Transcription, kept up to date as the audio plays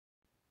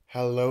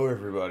Hello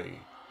everybody,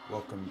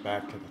 welcome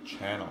back to the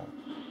channel.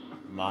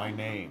 My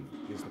name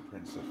is the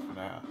Prince of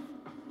FNAF,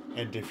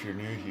 and if you're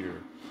new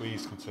here,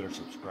 please consider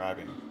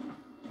subscribing.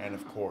 And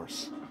of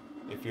course,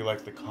 if you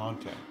like the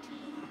content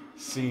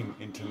seen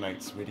in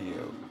tonight's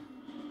video,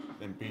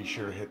 then be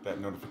sure to hit that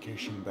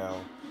notification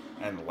bell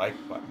and like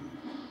button.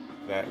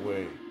 That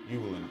way,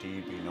 you will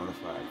indeed be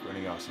notified for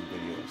any awesome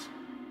videos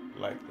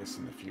like this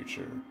in the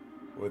future.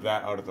 With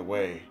that out of the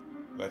way,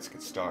 let's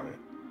get started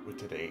with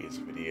today's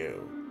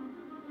video.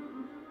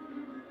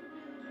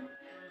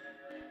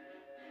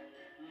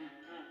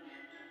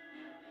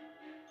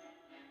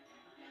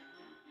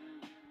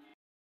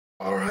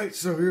 Alright,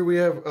 so here we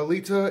have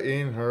Alita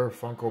in her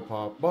Funko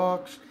Pop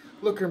box.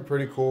 Looking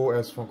pretty cool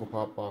as Funko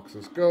Pop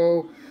boxes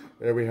go.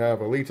 There we have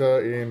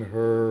Alita in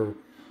her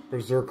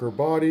berserker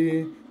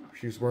body.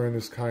 She's wearing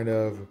this kind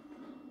of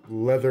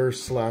leather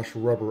slash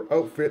rubber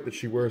outfit that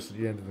she wears at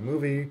the end of the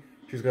movie.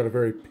 She's got a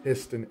very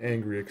pissed and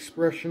angry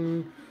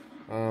expression.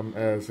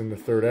 As in the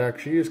third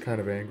act, she is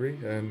kind of angry,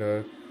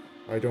 and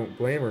I don't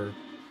blame her.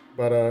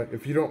 But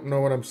if you don't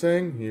know what I'm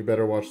saying, you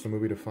better watch the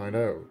movie to find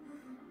out.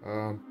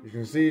 You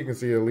can see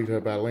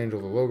Alita Battle Angel,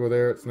 the logo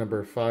there. It's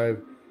number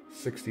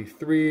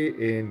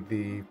 563 in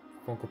the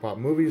Funko Pop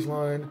Movies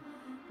line.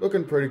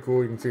 Looking pretty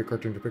cool. You can see a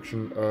cartoon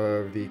depiction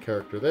of the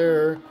character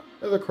there.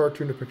 Another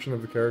cartoon depiction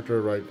of the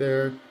character right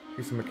there.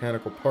 See some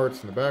mechanical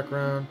parts in the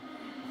background.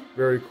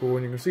 Very cool.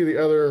 And you can see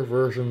the other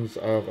versions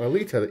of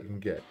Alita that you can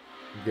get.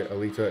 You get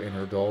Alita in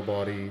her doll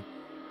body,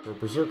 her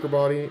berserker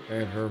body,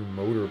 and her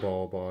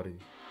motorball body.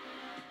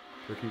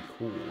 Pretty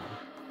cool.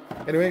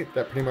 Anyway,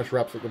 that pretty much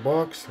wraps up the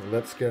box.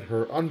 Let's get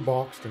her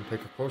unboxed and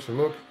take a closer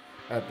look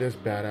at this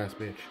badass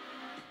bitch.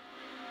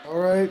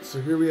 Alright,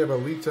 so here we have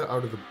Alita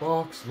out of the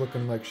box,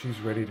 looking like she's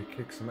ready to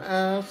kick some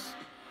ass.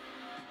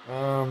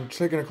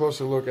 Taking a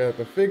closer look at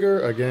the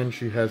figure, again,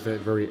 she has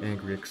that very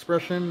angry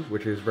expression,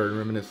 which is very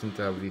reminiscent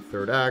of the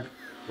third act,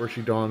 where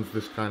she dons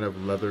this kind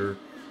of leather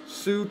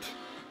suit.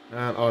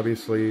 And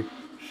obviously,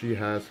 she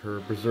has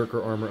her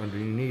berserker armor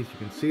underneath, you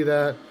can see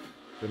that.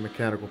 The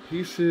mechanical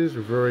pieces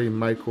are very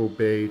Michael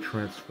Bay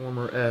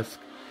Transformer-esque.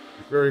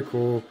 Very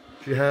cool.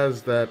 She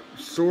has that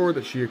sword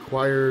that she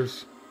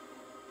acquires.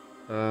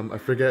 I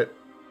forget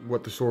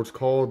what the sword's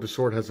called. The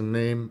sword has a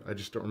name. I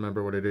just don't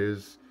remember what it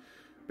is.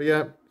 But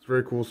yeah, it's a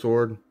very cool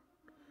sword.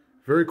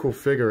 Very cool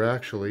figure,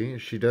 actually.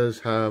 She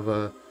does have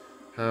the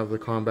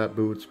combat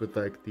boots with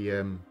like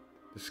the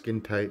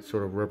skin-tight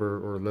sort of rubber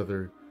or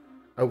leather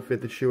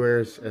outfit that she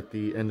wears at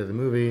the end of the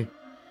movie.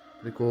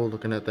 Pretty cool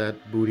looking at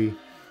that booty.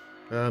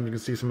 You can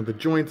see some of the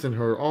joints in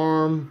her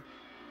arm.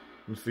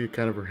 You can see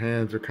kind of her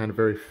hands are kind of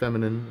very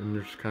feminine and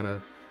they're just kind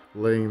of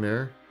laying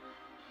there.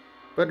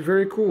 But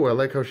very cool. I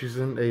like how she's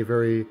in a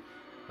very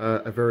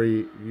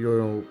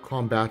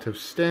combative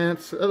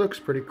stance. It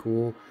looks pretty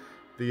cool.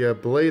 The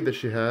blade that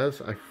she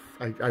has,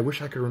 I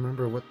wish I could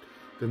remember what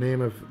the name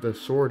of the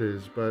sword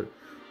is, but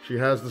she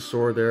has the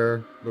sword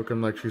there,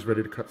 looking like she's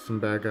ready to cut some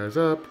bad guys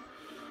up.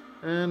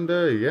 And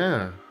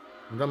yeah,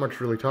 not much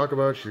to really talk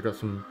about. She's got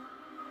some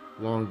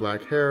long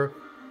black hair.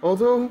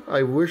 Although,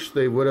 I wish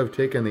they would have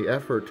taken the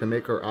effort to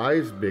make her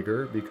eyes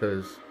bigger,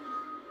 because,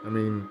 I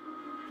mean,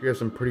 she has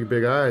some pretty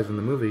big eyes in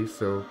the movie,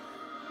 so,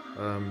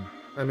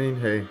 I mean,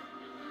 hey,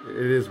 it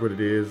is what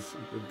it is.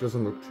 It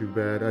doesn't look too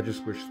bad. I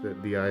just wish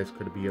that the eyes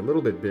could be a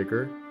little bit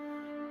bigger,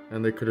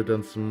 and they could have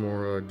done some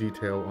more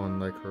detail on,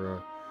 like,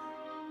 her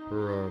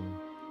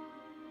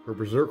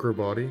berserker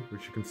body,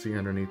 which you can see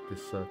underneath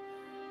this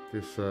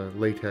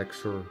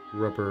latex or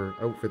rubber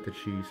outfit that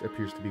she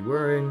appears to be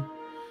wearing.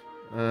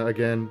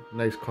 Again,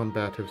 nice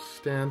combative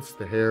stance.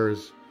 The hair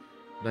is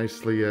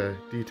nicely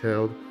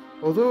detailed.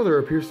 Although there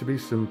appears to be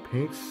some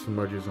paint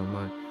smudges on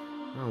my... I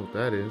don't know what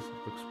that is.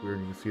 It looks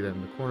weird. You can see that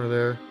in the corner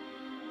there.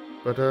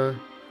 But,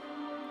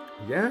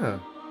 yeah.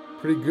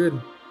 Pretty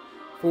good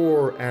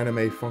for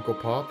anime Funko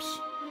Pops.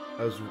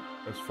 As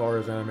far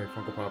as anime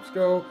Funko Pops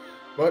go.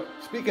 But,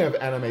 speaking of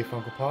anime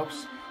Funko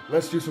Pops,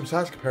 let's do some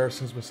size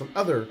comparisons with some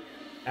other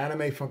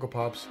anime Funko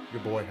Pops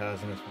your boy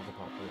has in his Funko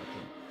Pop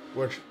collection.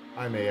 Which,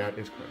 I may add,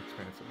 is quite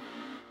expensive.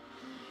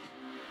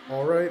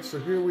 Alright, so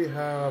here we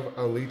have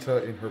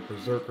Alita in her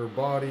berserker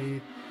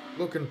body,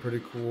 looking pretty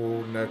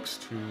cool,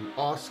 next to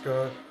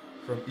Asuka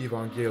from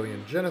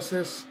Evangelion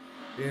Genesis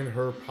in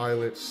her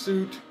pilot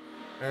suit.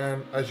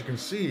 And as you can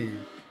see,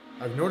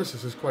 I've noticed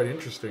this is quite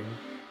interesting,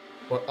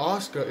 but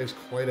Asuka is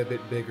quite a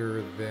bit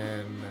bigger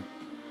than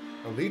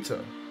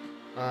Alita.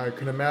 I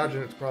can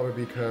imagine it's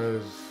probably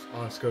because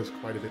Asuka is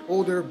quite a bit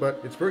older,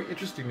 but it's very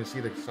interesting to see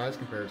the size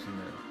comparison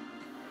there.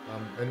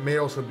 And it may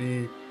also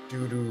be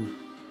due to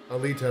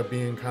Alita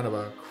being kind of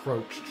a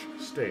crouched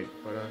state.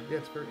 But yeah,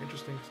 it's a very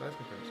interesting size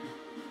comparison.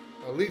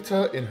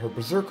 Alita in her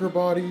berserker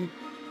body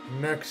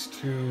next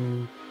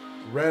to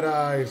Red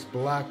Eye's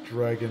Black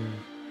Dragon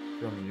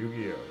from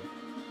Yu-Gi-Oh!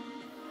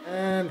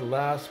 And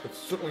last but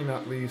certainly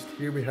not least,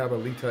 here we have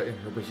Alita in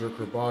her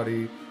berserker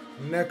body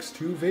next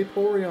to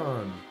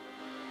Vaporeon.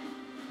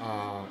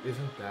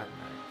 Isn't that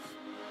nice?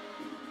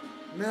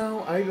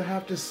 Now, I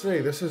have to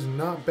say, this is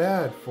not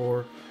bad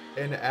for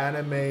an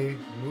anime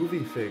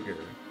movie figure.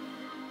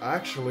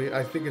 Actually,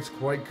 I think it's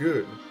quite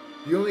good.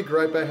 The only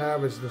gripe I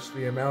have is just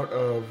the amount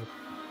of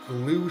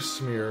glue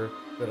smear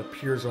that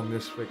appears on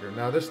this figure.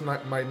 Now, this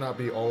might not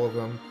be all of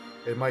them.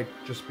 It might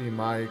just be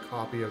my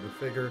copy of the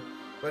figure.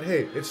 But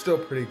hey, it's still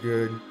pretty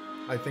good.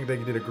 I think they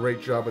did a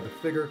great job with the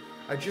figure.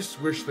 I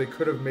just wish they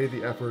could have made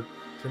the effort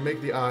to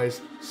make the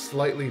eyes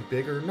slightly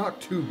bigger.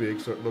 Not too big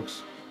so it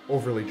looks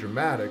overly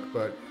dramatic,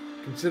 but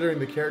considering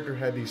the character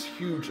had these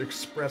huge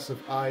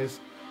expressive eyes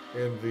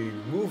in the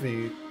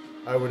movie,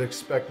 I would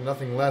expect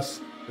nothing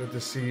less than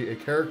to see a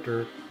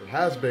character that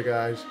has big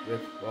eyes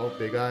with, well,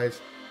 big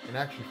eyes in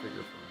action figure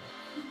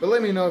form. But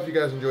let me know if you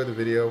guys enjoyed the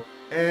video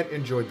and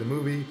enjoyed the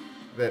movie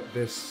that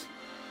this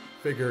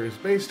figure is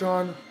based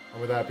on.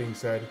 And with that being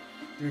said,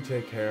 do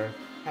take care,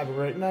 have a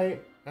great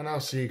night, and I'll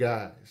see you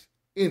guys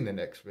in the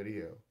next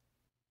video.